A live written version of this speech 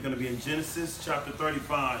Going to be in Genesis chapter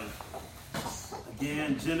 35.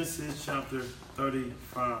 Again, Genesis chapter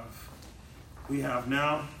 35. We have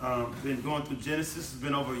now been going through Genesis. It's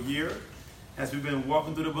been over a year as we've been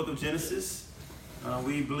walking through the book of Genesis.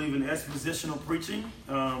 We believe in expositional preaching.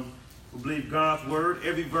 We believe God's word.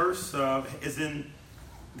 Every verse is in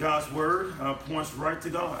God's word, points right to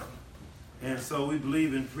God. And so we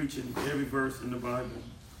believe in preaching every verse in the Bible.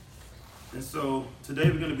 And so today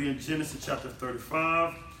we're going to be in Genesis chapter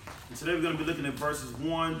 35. And today we're going to be looking at verses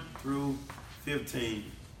 1 through 15.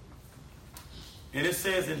 And it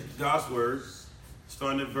says in God's word,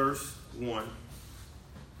 starting at verse 1,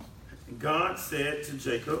 God said to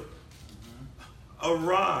Jacob,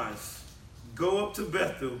 "Arise, go up to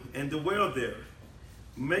Bethel and dwell there.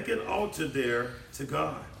 Make an altar there to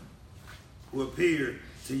God, who appeared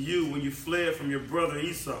to you when you fled from your brother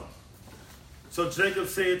Esau." So Jacob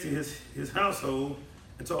said to his household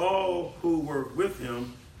and to all who were with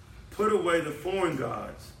him, "Put away the foreign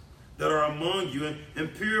gods that are among you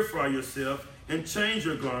and purify yourself and change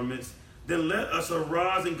your garments. Then let us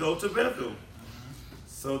arise and go to Bethel,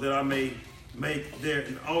 so that I may make there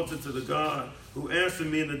an altar to the God who answered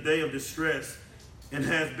me in the day of distress and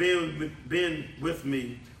has been with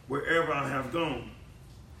me wherever I have gone."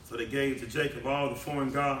 So they gave to Jacob all the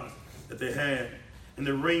foreign gods that they had and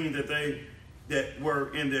the ring that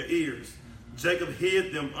were in their ears. Jacob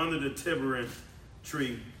hid them under the terebinth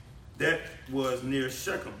tree that was near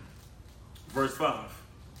Shechem. Verse 5.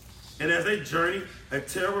 And as they journeyed, a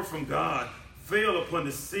terror from God fell upon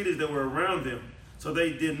the cities that were around them, so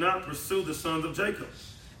they did not pursue the sons of Jacob.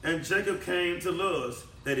 And Jacob came to Luz,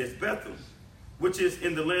 that is Bethel, which is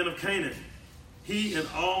in the land of Canaan, he and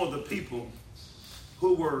all the people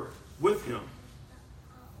who were with him.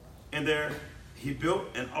 And there he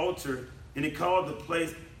built an altar, and he called the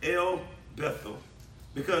place El Bethel,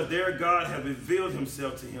 because there God had revealed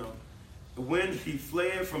himself to him when he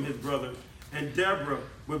fled from his brother. And Deborah,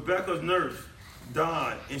 Rebekah's nurse,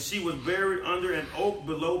 died, and she was buried under an oak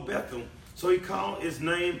below Bethel. So he called his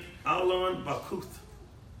name Allon Bakuth.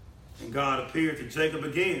 And God appeared to Jacob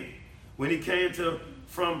again when he came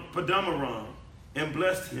from Padamaram and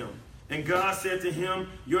blessed him. And God said to him,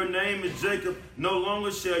 "Your name is Jacob. No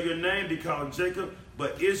longer shall your name be called Jacob,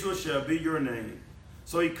 but Israel shall be your name."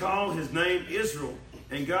 So he called his name Israel.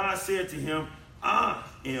 And God said to him, "I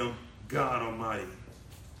am God Almighty.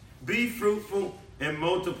 Be fruitful and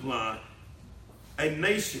multiply. A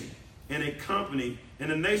nation and a company,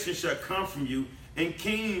 and a nation shall come from you, and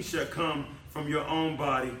kings shall come from your own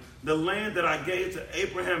body. The land that I gave to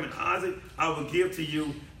Abraham and Isaac, I will give to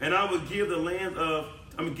you, and I will give the land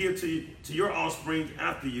to your offspring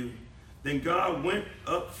after you." Then God went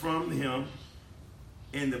up from him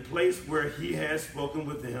in the place where he had spoken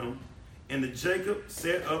with him, and Jacob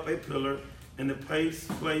set up a pillar in the place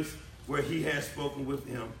where he had spoken with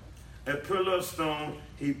him. A pillar of stone.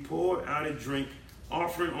 He poured out a drink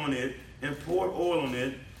offering on it and poured oil on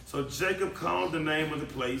it. So Jacob called the name of the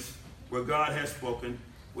place where God had spoken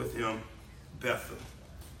with him Bethel.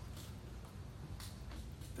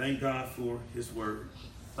 Thank God for his word.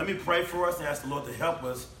 Let me pray for us and ask the Lord to help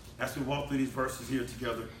us as we walk through these verses here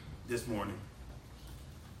together this morning.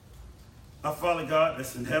 Our Father God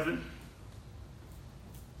that's in heaven,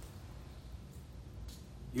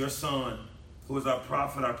 your Son, who is our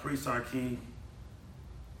prophet, our priest, our king,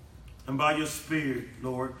 and by your Spirit,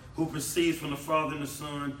 Lord, who proceeds from the Father and the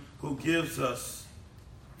Son, who gives us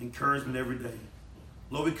encouragement every day.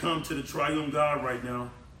 Lord, we come to the triune God right now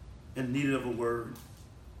in need of a word.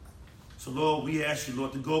 So, Lord, we ask you,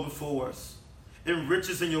 Lord, to go before us. Enrich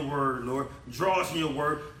us in your word, Lord. Draw us in your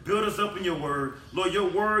word. Build us up in your word. Lord, your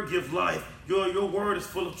word gives life. Your word is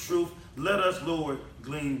full of truth. Let us, Lord,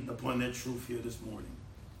 glean upon that truth here this morning.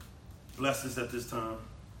 Bless us at this time.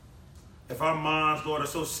 If our minds, Lord, are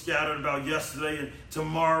so scattered about yesterday and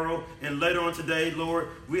tomorrow and later on today, Lord,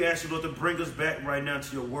 we ask you, Lord, to bring us back right now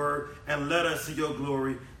to your word and let us see your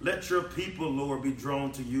glory. Let your people, Lord, be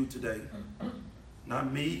drawn to you today.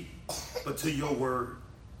 Not me, but to your word.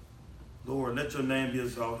 Lord, let your name be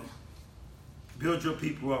exalted. Build your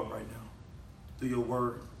people up right now through your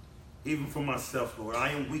word. Even for myself, Lord, I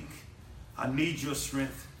am weak. I need your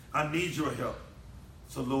strength. I need your help.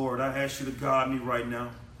 So, Lord, I ask you to guide me right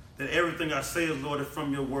now, that everything I say is, Lord, is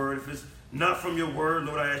from your word. If it's not from your word,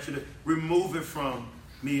 Lord, I ask you to remove it from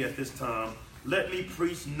me at this time. Let me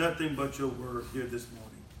preach nothing but your word here this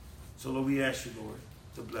morning. So, Lord, we ask you, Lord,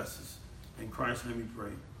 to bless us. In Christ's name we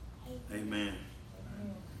pray. Amen.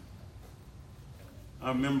 I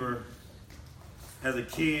remember as a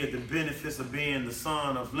kid the benefits of being the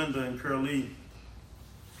son of Linda and Curly.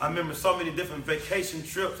 I remember so many different vacation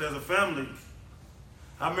trips as a family.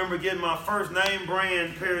 I remember getting my first name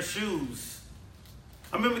brand pair of shoes.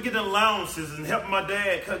 I remember getting allowances and helping my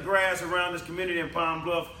dad cut grass around this community in Pine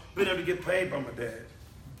Bluff, being able to get paid by my dad.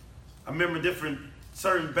 I remember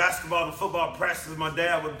certain basketball and football practices, my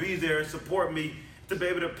dad would be there and support me to be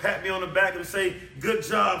able to pat me on the back and say, "Good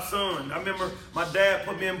job, son." I remember my dad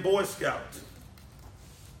put me in Boy Scouts.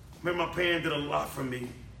 I remember my parents did a lot for me.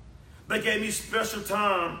 They gave me special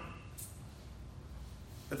time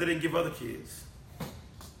that they didn't give other kids.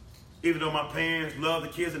 Even though my parents loved the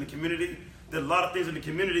kids in the community, did a lot of things in the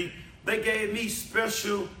community, they gave me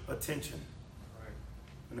special attention. Right.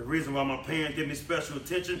 And the reason why my parents gave me special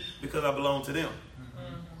attention, because I belong to them.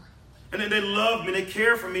 Mm-hmm. And then they loved me, they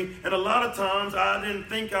cared for me, and a lot of times I didn't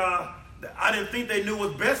think they knew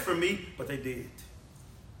what's best for me, but they did.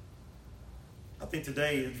 I think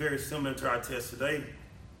today is very similar to our text today.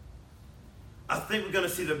 I think we're going to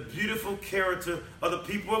see the beautiful character of the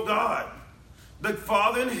people of God. The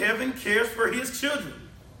Father in heaven cares for his children.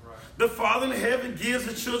 Right. The Father in heaven gives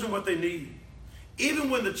the children what they need. Even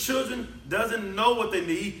when the children doesn't know what they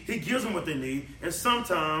need, he gives them what they need. And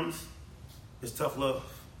sometimes it's tough love.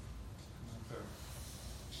 Okay.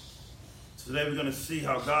 So today we're going to see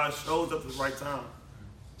how God shows up at the right time.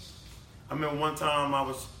 I remember one time I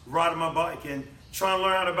was riding my bike and trying to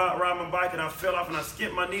learn how to ride my bike, and I fell off and I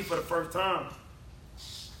skipped my knee for the first time.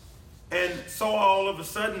 And so all of a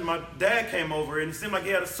sudden, my dad came over, and it seemed like he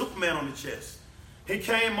had a Superman on the chest. He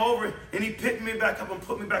came over, and he picked me back up and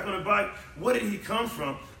put me back on the bike. Where did he come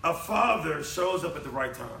from? A father shows up at the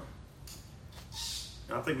right time.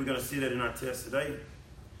 And I think we're going to see that in our text today,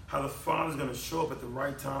 how the father's going to show up at the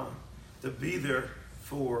right time to be there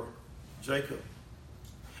for Jacob.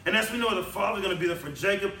 And as we know, the father's going to be there for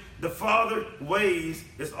Jacob. The father's ways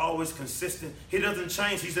is always consistent. He doesn't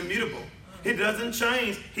change. He's immutable. He doesn't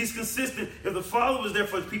change. He's consistent. If the Father was there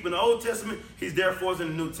for his people in the Old Testament, he's there for us in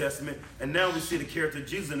the New Testament. And now we see the character of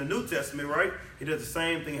Jesus in the New Testament, right? He does the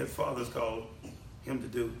same thing his Father has called him to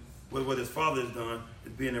do. What his Father has done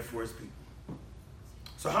is being there for his people.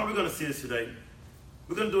 So how are we going to see this today?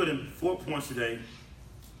 We're going to do it in 4 points today.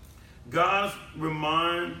 God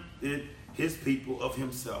reminded his people of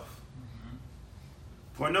himself. Mm-hmm.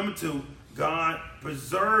 Point number 2, God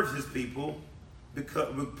preserves his people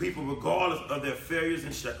regardless of their failures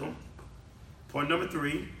in Shechem. Point number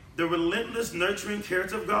 3, the relentless nurturing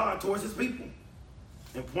character of God towards his people.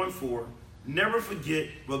 And point 4, never forget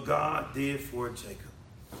what God did for Jacob.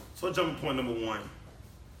 So I'll jump to point number 1.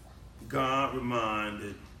 God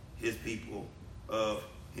reminded his people of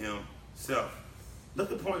himself.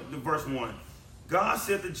 Look at verse 1. God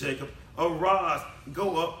said to Jacob, "Arise,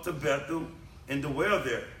 go up to Bethel and dwell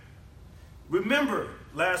there." Remember,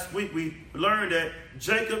 last week we learned that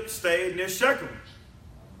Jacob stayed near Shechem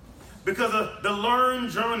because of the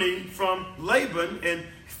learned journey from Laban and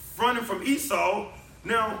running from Esau.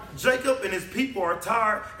 Now, Jacob and his people are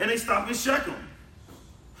tired and they stop in Shechem.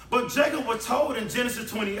 But Jacob was told in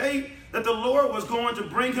Genesis 28 that the Lord was going to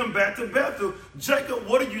bring him back to Bethel. Jacob,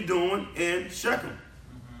 what are you doing in Shechem?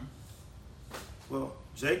 Mm-hmm. Well,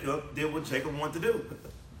 Jacob did what Jacob wanted to do.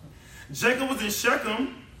 Jacob was in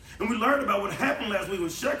Shechem. And we learned about what happened last week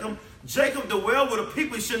with Shechem. Jacob dwelled with a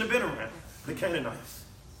people he shouldn't have been around, the Canaanites.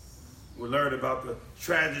 We learned about the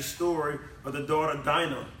tragic story of the daughter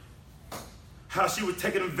Dinah, how she was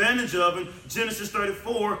taken advantage of in Genesis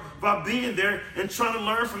 34 by being there and trying to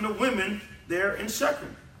learn from the women there in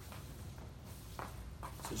Shechem.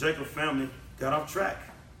 So Jacob's family got off track.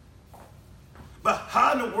 But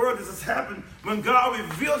how in the world does this happen when God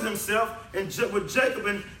revealed himself with Jacob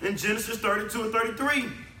in Genesis 32 and 33?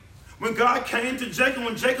 When God came to Jacob,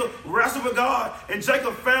 when Jacob wrestled with God, and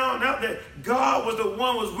Jacob found out that God was the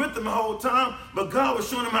one who was with him the whole time, but God was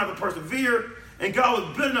showing him how to persevere, and God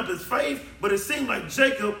was building up his faith, but it seemed like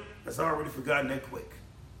Jacob has already forgotten that quick.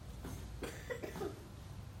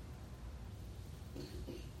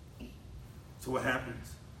 So what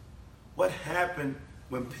happens? What happened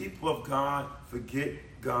when people of God forget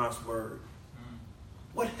God's word?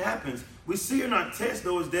 What happens? We see in our text,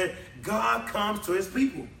 though, is that God comes to his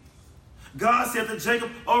people. God said to Jacob,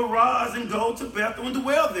 "Arise and go to Bethel and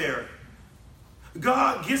dwell there."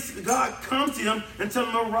 God comes to him and tells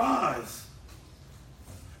him, "Arise."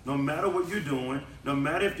 No matter what you're doing, no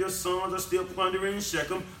matter if your sons are still plundering in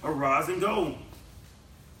Shechem, arise and go.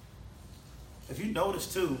 If you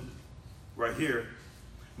notice too, right here,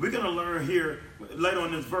 we're going to learn here later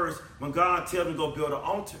on in this verse when God tells him to go build an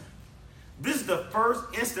altar. This is the first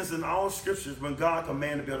instance in all scriptures when God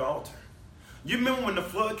commanded to build an altar. You remember when the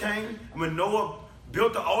flood came, when Noah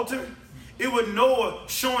built the altar? It was Noah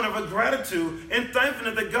showing of a gratitude and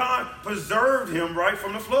thankfulness that God preserved him right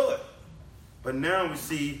from the flood. But now we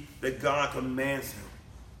see that God commands him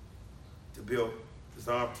to build this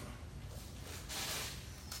altar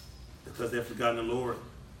because they've forgotten the Lord.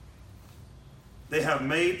 They have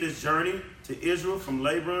made this journey to Israel from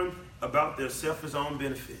Laban about their selfish own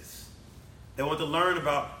benefits. They want to learn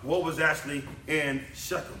about what was actually in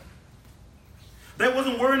Shechem. They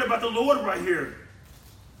wasn't worrying about the Lord right here.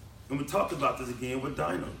 And we talked about this again with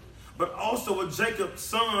Dinah. But also with Jacob's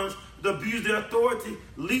sons that abused their authority,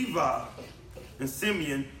 Levi and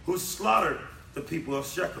Simeon, who slaughtered the people of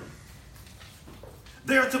Shechem.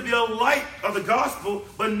 They are to be a light of the gospel,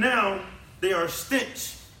 but now they are a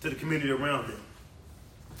stench to the community around them.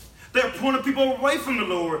 They're pointing people away from the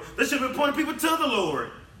Lord. They should be pointing people to the Lord.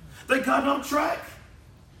 They got on track.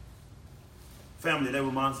 Family, that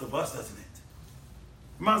reminds us of us, doesn't it?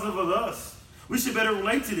 Reminds us of us. We should better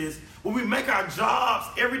relate to this when we make our jobs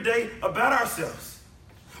every day about ourselves.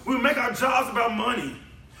 We make our jobs about money.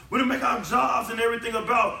 We make our jobs and everything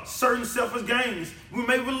about certain selfish gains. We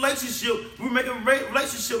make relationship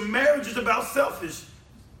marriages about selfish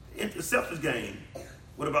gain.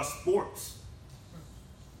 What about sports?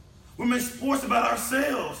 We make sports about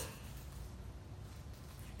ourselves.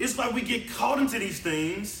 It's like we get caught into these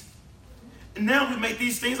things, and now we make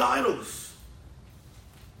these things idols.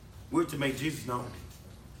 We're to make Jesus known.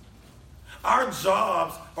 Our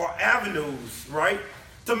jobs are avenues, right?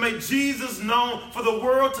 To make Jesus known, for the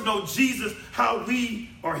world to know Jesus, how we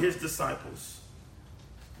are his disciples.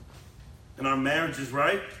 And our marriages,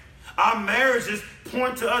 right? Our marriages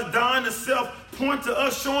point to us dying to self, point to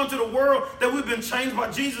us showing to the world that we've been changed by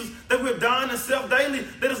Jesus, that we're dying to self daily,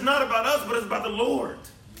 that it's not about us, but it's about the Lord.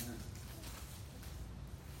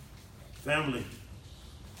 Family,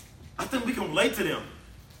 I think we can relate to them.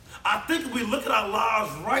 I think if we look at our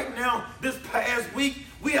lives right now, this past week,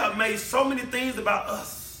 we have made so many things about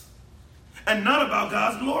us and not about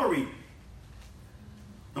God's glory.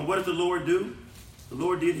 And what does the Lord do? The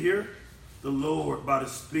Lord did here. The Lord, by the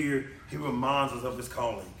Spirit, he reminds us of his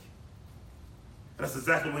calling. And that's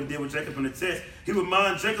exactly what he did with Jacob in the text. He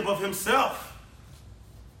reminds Jacob of himself.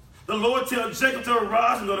 The Lord tells Jacob to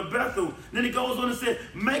arise and go to Bethel. And then he goes on and said,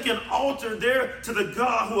 make an altar there to the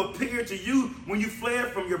God who appeared to you when you fled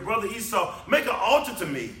from your brother Esau. Make an altar to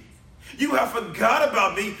me. You have forgot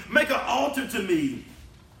about me. Make an altar to me.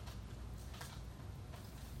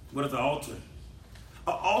 What is an altar?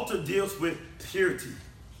 An altar deals with purity.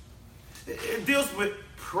 It deals with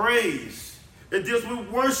praise. It deals with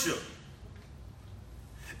worship.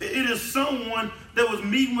 It is someone that was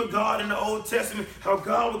meeting with God in the Old Testament, how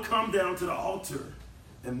God would come down to the altar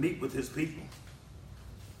and meet with his people.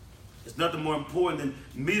 It's nothing more important than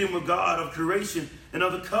meeting with God of creation and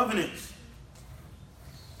other covenants.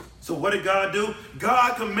 So what did God do?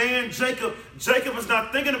 God commanded Jacob. Jacob is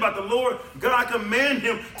not thinking about the Lord. God commanded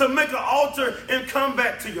him to make an altar and come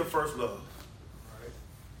back to your first love. Right.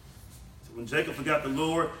 So when Jacob forgot the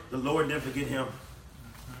Lord didn't forget him.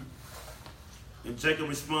 And Jacob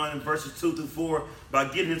responded in verses 2-4 by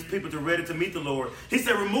getting his people ready to meet the Lord. He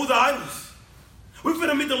said, remove the idols. We're going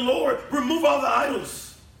to meet the Lord. Remove all the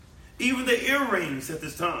idols. Even the earrings at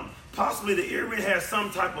this time. Possibly the earring has some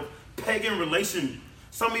type of pagan relation.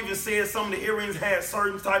 Some even said some of the earrings had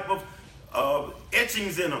certain type of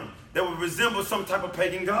etchings in them that would resemble some type of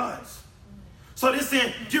pagan gods. So they're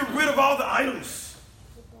saying, get rid of all the idols.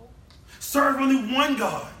 Serve only one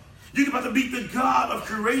God. You're about to beat the God of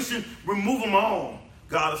creation. Remove them all.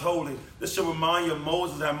 God is holy. This should remind you of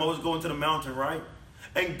Moses, how Moses going to the mountain, right?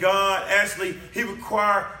 And God actually, he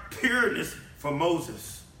required pureness for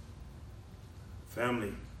Moses.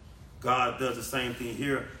 Family, God does the same thing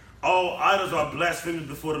here. All idols are blasphemous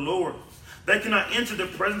before the Lord. They cannot enter the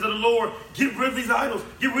presence of the Lord. Get rid of these idols.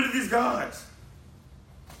 Get rid of these gods.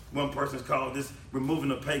 One person's called this removing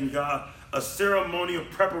the pagan god a ceremonial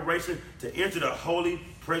preparation to enter the holy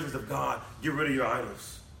presence of God. Get rid of your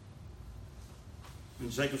idols. And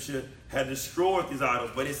Jacob should have destroyed these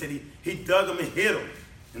idols, but they said he dug them and hid them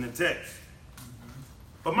in the text.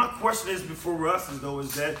 But my question is before us is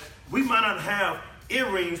that we might not have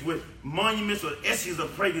earrings with monuments or etchings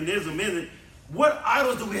of paganism in it. What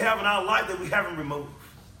idols do we have in our life that we haven't removed?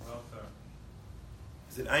 Well,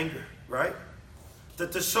 is it anger, right?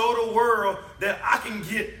 To show the world that I can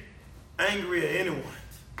get angry at anyone.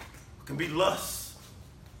 It can be lust.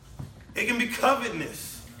 It can be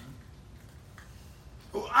covetousness.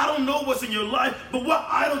 Well, I don't know what's in your life, but what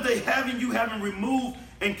idol they have in you haven't removed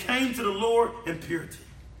and came to the Lord in purity.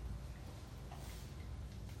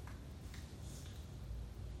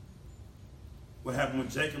 What happened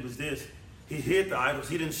with Jacob is this. He hid the idols.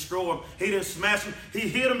 He didn't destroy them. He didn't smash them. He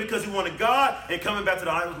hid them because he wanted God and coming back to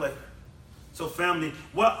the idols later. So family,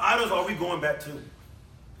 what idols are we going back to?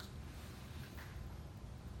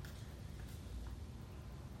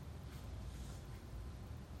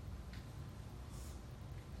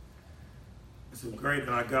 It's great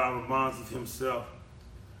that our God reminds us of himself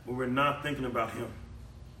when we're not thinking about him.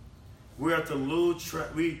 We have to lose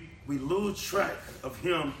track. We lose track of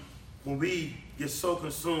him when we get so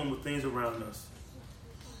consumed with things around us.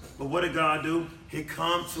 But what did God do? He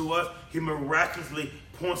comes to us. He miraculously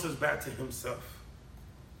points us back to himself.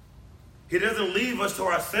 He doesn't leave us to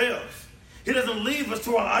ourselves. He doesn't leave us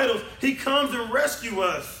to our idols. He comes and rescues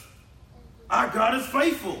us. Our God is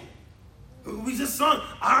faithful. We just sung,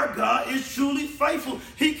 our God is truly faithful.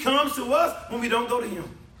 He comes to us when we don't go to him.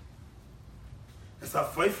 That's how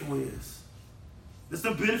faithful he is. That's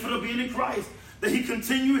the benefit of being in Christ. That he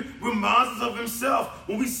continually reminds us of himself.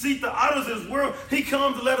 When we seek the idols of this world, he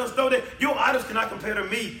comes to let us know that your idols cannot compare to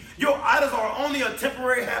me. Your idols are only a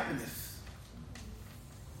temporary happiness.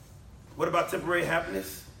 What about temporary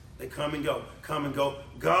happiness? They come and go, come and go.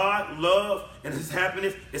 God, love, and his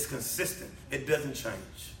happiness is consistent. It doesn't change.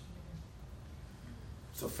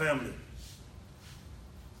 So family,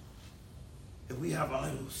 if we have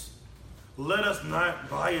idols, let us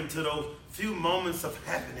not buy into those few moments of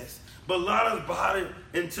happiness, but let us buy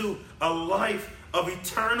into a life of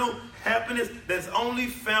eternal happiness that's only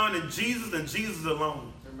found in Jesus and Jesus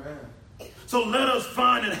alone. Amen. So let us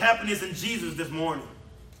find that happiness in Jesus this morning.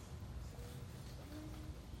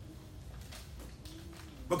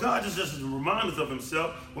 But God just reminds us of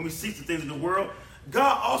himself when we seek the things in the world.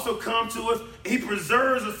 God also comes to us and he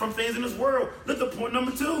preserves us from things in this world. Look at point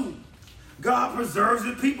number 2. God preserves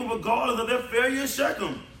his people regardless of their failure in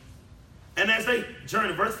Shechem. And as they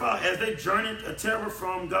journeyed, verse 5, as they journeyed, a terror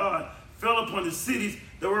from God fell upon the cities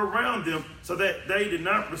that were around them so that they did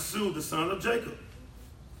not pursue the sons of Jacob.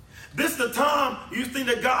 This is the time you think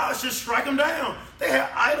that God should strike them down. They had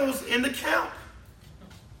idols in the camp.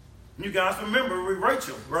 You guys remember with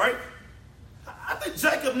Rachel, right? I think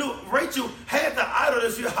Jacob knew Rachel had the idol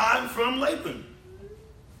that she was hiding from Laban.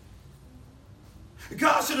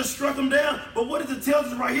 God should have struck them down, but what does it tell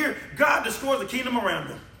us right here? God destroys the kingdom around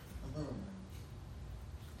them.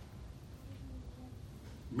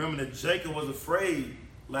 Remember that Jacob was afraid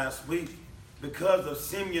last week because of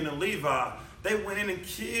Simeon and Levi. They went in and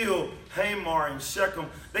killed Hamor and Shechem.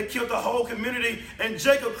 They killed the whole community, and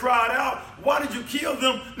Jacob cried out, why did you kill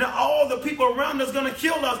them? Now all the people around us are going to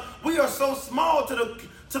kill us. We are so small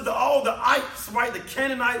to all the ites, right? The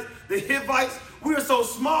Canaanites, the Hivites. We are so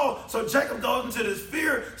small. So Jacob goes into this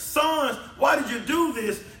fear. Sons, why did you do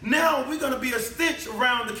this? Now we're going to be a stench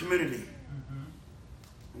around the community.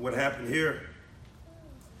 Mm-hmm. What happened here?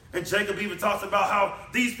 And Jacob even talks about how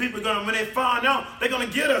these people are going to, when they find out, they're going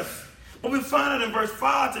to get us. But we find out in verse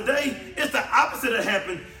 5 today, it's the opposite that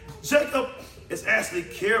happened. Jacob is actually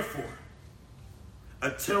cared for.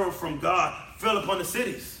 A terror from God fell upon the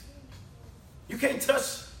cities. You can't touch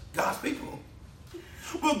God's people.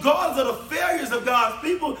 Regardless of the failures of God's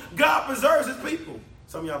people, God preserves his people.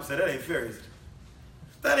 Some of y'all say, that ain't fair, is it?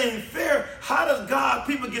 That ain't fair. How does God's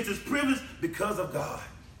people get this privilege? Because of God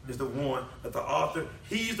is the one that the author,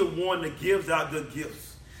 he's the one that gives out good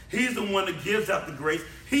gifts. He's the one that gives out the grace.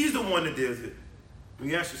 He's the one that does it. When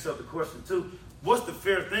you ask yourself the question too, what's the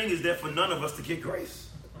fair thing is that for none of us to get grace?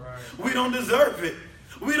 Right. We don't deserve it.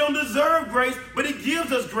 We don't deserve grace, but he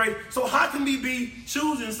gives us grace. So how can we be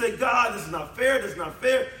choosing and say, God, this is not fair, this is not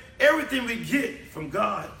fair? Everything we get from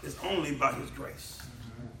God is only by his grace.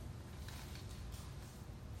 Mm-hmm.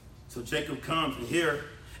 So Jacob comes and here,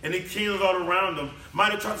 and the kingdoms all around them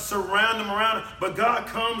might have tried to surround them around, but God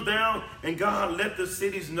comes down and God let the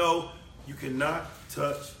cities know you cannot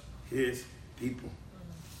touch his people.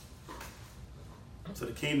 So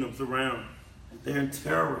the kingdoms around, they're in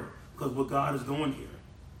terror because of what God is doing here.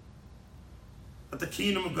 But the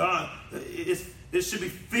kingdom of God, it should be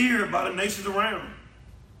feared by the nations around.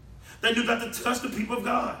 They do not to touch the people of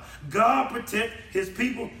God. God protect his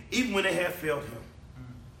people even when they have failed him.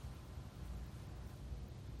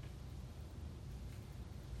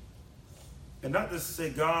 And not to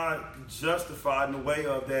say God justified in the way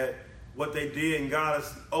of that what they did and God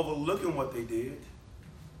is overlooking what they did,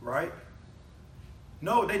 right?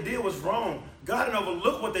 No, what they did was wrong. God didn't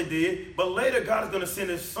overlook what they did, but later God is going to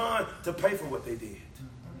send his son to pay for what they did.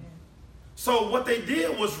 So what they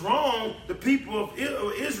did was wrong, the people of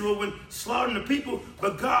Israel, when slaughtering the people,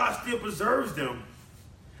 but God still preserves them.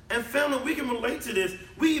 And family, we can relate to this.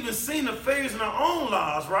 We even seen the failures in our own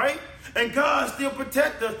lives, right? And God still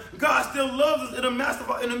protects us. God still loves us in the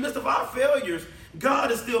midst of our failures.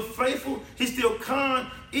 God is still faithful. He's still kind,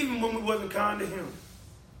 even when we wasn't kind to him.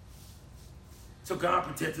 So God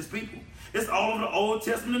protects his people. It's all over the Old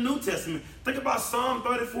Testament and the New Testament. Think about Psalm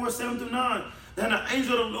 34, 7 through 9. Then the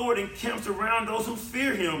angel of the Lord encamps around those who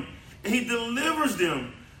fear him, and he delivers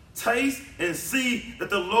them. Taste and see that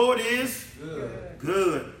the Lord is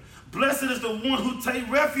good. Blessed is the one who takes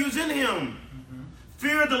refuge in him.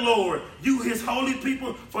 Fear the Lord, you his holy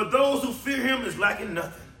people, for those who fear him is lacking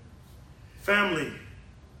nothing. Family,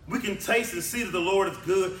 we can taste and see that the Lord is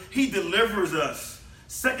good. He delivers us.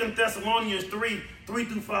 2 Thessalonians 3 through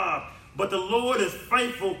 5. But the Lord is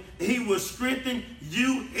faithful. He will strengthen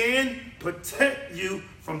you and protect you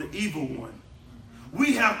from the evil one.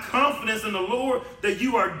 We have confidence in the Lord that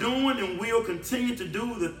you are doing and will continue to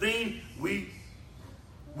do the thing we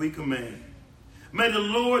command. May the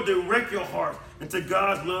Lord direct your heart into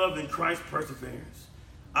God's love and Christ's perseverance.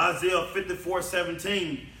 Isaiah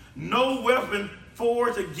 54:17. No weapon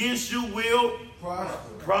forged against you will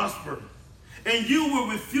prosper. And you will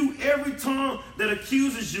refute every tongue that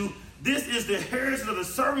accuses you. This is the heritage of the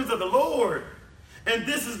servants of the Lord. And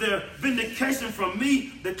this is their vindication from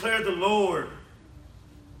me, declared the Lord.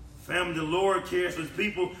 Family, the Lord cares for his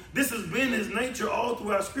people. This has been his nature all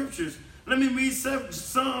through our scriptures. Let me read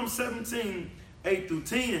Psalm 17, 8 through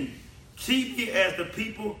 10. Keep me as the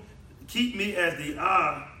people, keep me as the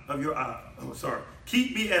eye of your eye. Oh, sorry.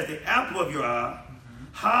 Keep me as the apple of your eye.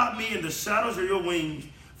 Hide me in the shadows of your wings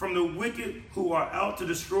from the wicked who are out to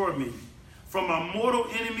destroy me. From my mortal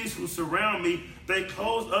enemies who surround me, they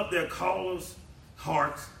close up their callous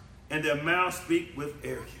hearts and their mouths speak with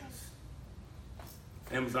arrogance.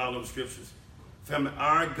 Family, all over scriptures. Family,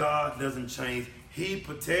 our God doesn't change. He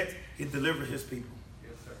protects, he delivers his people.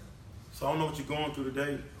 Yes, sir. So I don't know what you're going through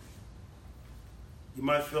today. You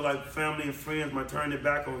might feel like family and friends might turn their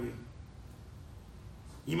back on you.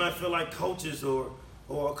 You might feel like coaches or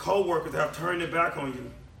co-workers have turned their back on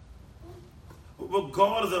you.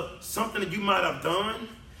 Regardless of something that you might have done,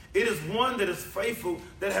 it is one that is faithful,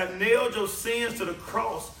 that have nailed your sins to the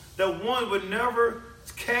cross, that one would never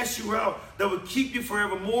cast you out, that would keep you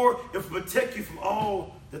forevermore and protect you from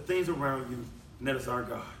all the things around you. And that is our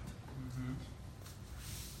God. Mm-hmm.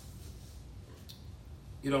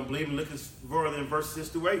 You don't believe me? Look further in verse 6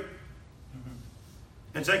 through 8. Mm-hmm.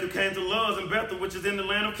 And Jacob came to Luz and Bethel, which is in the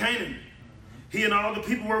land of Canaan. Mm-hmm. He and all the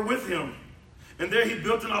people were with him. And there he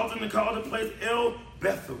built an altar and called the place El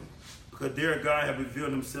Bethel, because there God had revealed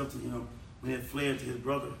himself to him when he had fled to his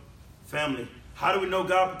brother. Family, how do we know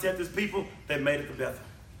God protected his people? They made it to Bethel.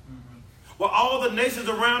 Mm-hmm. Well, all the nations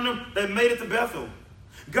around them, they made it to Bethel.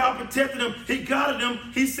 God protected them. He guided them.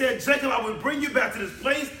 He said, Jacob, I will bring you back to this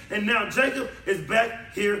place. And now Jacob is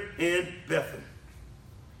back here in Bethel.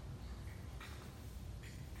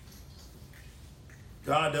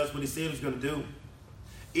 God does what he said he was going to do.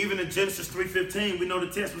 Even in Genesis 3:15, we know the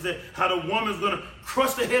text was that how the woman's going to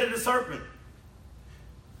crush the head of the serpent.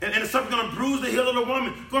 And the serpent's going to bruise the heel of the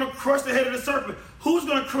woman, going to crush the head of the serpent. Who's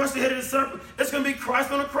going to crush the head of the serpent? It's going to be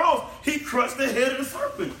Christ on the cross. He crushed the head of the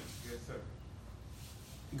serpent. Yes, sir.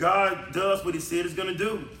 God does what he said he's going to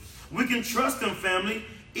do. We can trust him, family.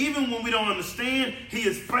 Even when we don't understand, he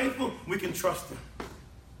is faithful. We can trust him.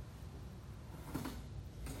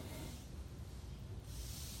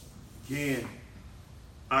 Again,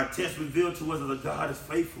 our text revealed to us that God is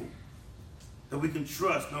faithful, that we can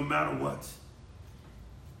trust no matter what.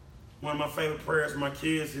 One of my favorite prayers for my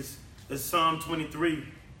kids is Psalm 23.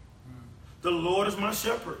 The Lord is my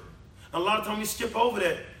shepherd. A lot of times we skip over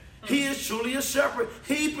that. He is truly a shepherd.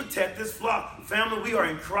 He protects his flock. Family, we are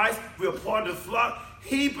in Christ. We are part of the flock.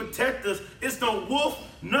 He protects us. It's no wolf,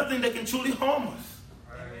 nothing that can truly harm us.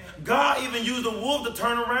 Right. God even used a wolf to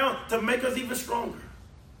turn around to make us even stronger.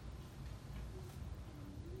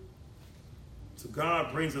 So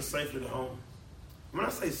God brings us safely to home. When I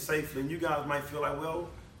say safely, and you guys might feel like, well,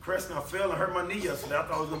 Preston, I fell and hurt my knee yesterday. I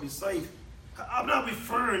thought I was going to be safe. I'm not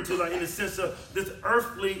referring to, like, in the sense of this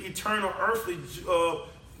earthly, eternal, earthly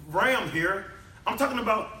realm here. I'm talking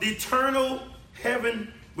about the eternal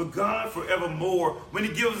heaven with God forevermore when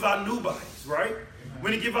he gives us our new bodies, right? Amen.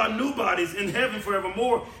 When he gives our new bodies in heaven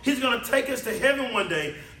forevermore, he's going to take us to heaven one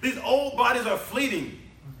day. These old bodies are fleeting.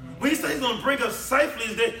 When he says he's going to bring us safely,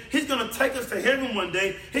 is that he's going to take us to heaven one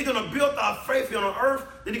day. He's going to build our faith here on earth.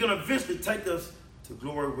 Then he's going to eventually take us to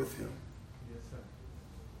glory with him. Yes, sir.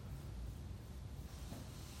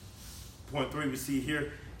 Point 3 we see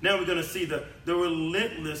here. Now we're going to see the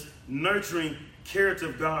relentless, nurturing character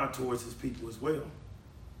of God towards his people as well.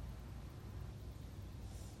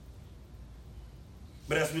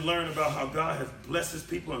 But as we learn about how God has blessed his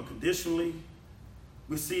people unconditionally,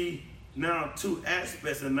 we see now two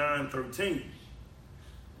aspects in 9 and 13.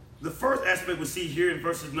 The first aspect we see here in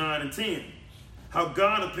verses 9 and 10, how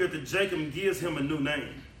God appeared to Jacob and gives him a new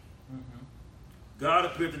name. Mm-hmm. God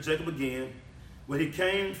appeared to Jacob again when he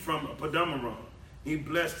came from Padamaram. He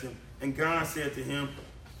blessed him, and God said to him,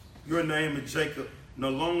 your name is Jacob.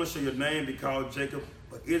 No longer shall your name be called Jacob,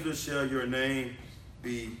 but Israel shall your name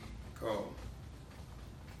be called.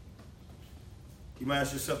 You might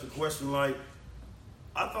ask yourself the question like,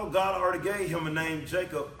 I thought God already gave him a name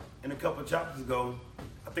Jacob in a couple of chapters ago.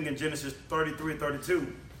 I think in Genesis 33 and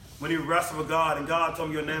 32, when he wrestled with God and God told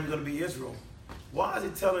him your name is going to be Israel. Why is he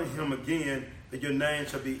telling him again that your name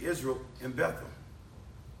shall be Israel in Bethel?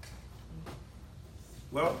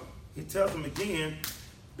 Well, he tells him again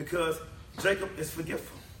because Jacob is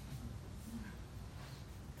forgetful.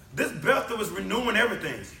 This Bethel was renewing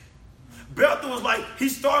everything. Bethel was like,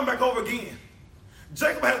 he's starting back over again.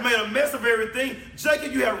 Jacob has made a mess of everything.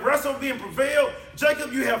 Jacob, you have wrestled me and prevailed.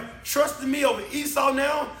 Jacob, you have trusted me over Esau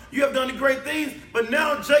now. You have done the great things. But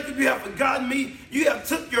now, Jacob, you have forgotten me. You have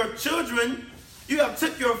took your children. You have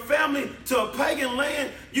took your family to a pagan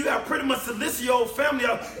land. You have pretty much solicited your old family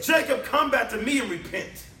out. Jacob, come back to me and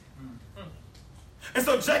repent. And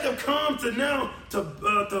so Jacob comes to now to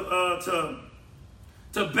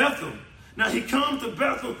Bethel. Now he comes to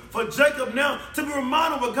Bethel for Jacob now to be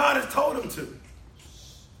reminded of what God has told him to.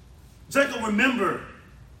 Jacob, remember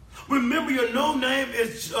your new name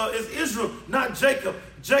is Israel, not Jacob.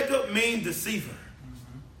 Jacob means deceiver.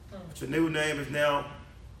 But your new name is now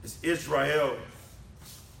is Israel.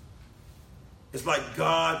 It's like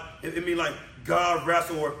God, it means like God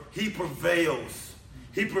wrestles or he prevails.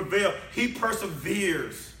 He prevails. He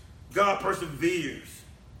perseveres. God perseveres.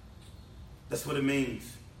 That's what it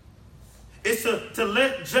means. It's to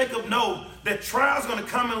let Jacob know that trials are going to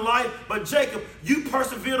come in life, but Jacob, you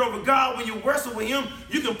persevered over God. When you wrestle with him,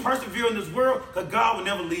 you can persevere in this world because God will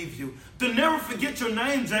never leave you. To never forget your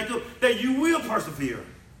name, Jacob, that you will persevere.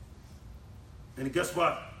 And guess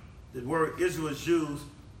what? The word Israel is used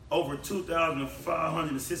over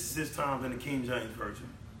 2,566 times in the King James Version.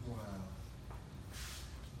 Wow.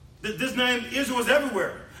 This name Israel is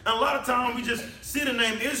everywhere. And a lot of times we just see the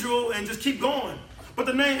name Israel and just keep going. But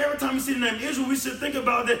the name, every time we see the name Israel, we should think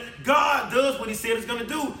about that God does what he said he's going to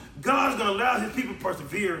do. God is going to allow his people to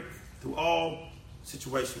persevere through all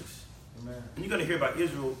situations. Amen. And you're going to hear about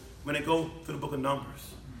Israel when they go through the book of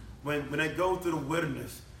Numbers. When they go through the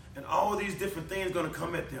wilderness. And all these different things are going to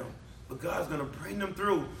come at them. But God's going to bring them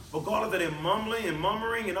through. Regardless of their mumbling and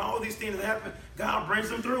murmuring and all these things that happen, God brings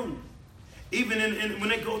them through. Even when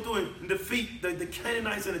they go through and defeat the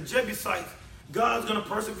Canaanites and the Jebusites, God's going to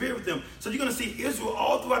persevere with them. So you're going to see Israel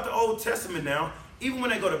all throughout the Old Testament now, even when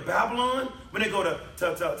they go to Babylon, when they go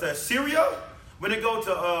to Syria, when they go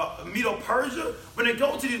to Medo-Persia, when they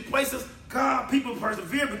go to these places, people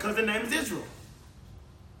persevere because their name is Israel.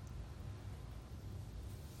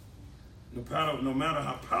 No matter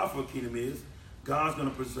how powerful a kingdom is, God's going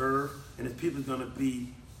to preserve and his people are going to be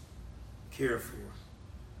cared for.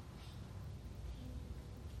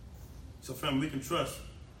 So family, we can trust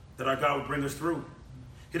that our God will bring us through.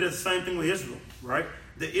 He does the same thing with Israel, right?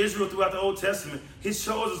 The Israel throughout the Old Testament, he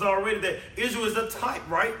shows us already that Israel is the type,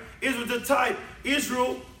 right? Israel is the type.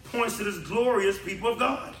 Israel points to this glorious people of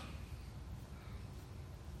God.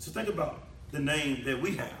 So think about the name that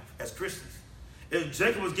we have as Christians. If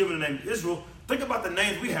Jacob was given the name Israel, think about the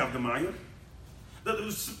names we have, Demaya.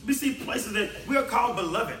 We see places that we are called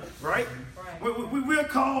beloved, right? We are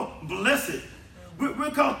called blessed.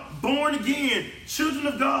 We're called born again, children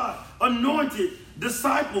of God, anointed,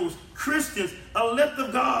 disciples, Christians, elect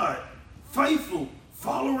of God, faithful,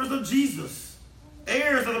 followers of Jesus,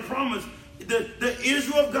 heirs of the promise, the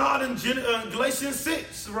Israel of God in Galatians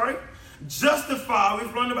 6, right? Justified,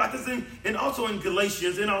 we've learned about this and also in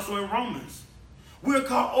Galatians and also in Romans. We're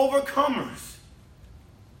called overcomers.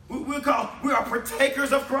 We are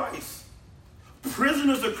partakers of Christ,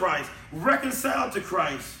 prisoners of Christ, reconciled to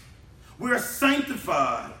Christ. We are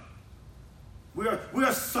sanctified. We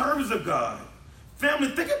are servants of God. Family,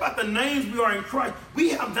 think about the names we are in Christ. We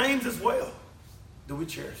have names as well. Do we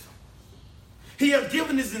cherish them? He has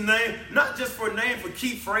given us a name, not just for a name for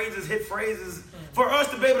key phrases, hit phrases, for us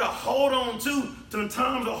to be able to hold on to in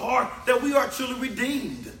times of hard, that we are truly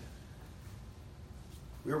redeemed.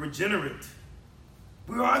 We are regenerate.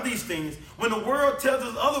 We are these things. When the world tells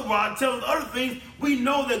us otherwise, tells us other things, we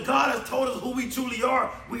know that God has told us who we truly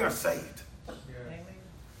are. We are saved. Yeah.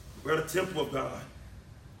 We are the temple of God.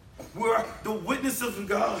 We are the witnesses of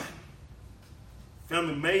God.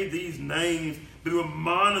 Family, may these names be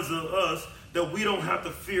reminders of us that we don't have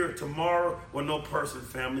to fear tomorrow or no person,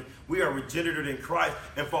 family. We are regenerated in Christ.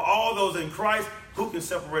 And for all those in Christ, who can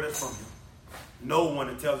separate us from him? No one,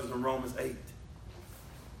 it tells us in Romans 8.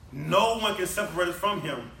 No one can separate us from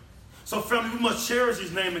him. So family, we must cherish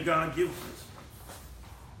his name that God gives us.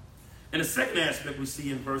 And the second aspect we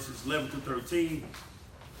see in verses 11 through 13,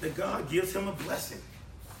 that God gives him a blessing.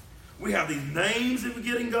 We have these names that we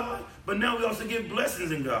get in God, but now we also get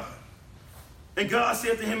blessings in God. And God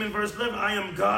said to him in verse 11, I am God.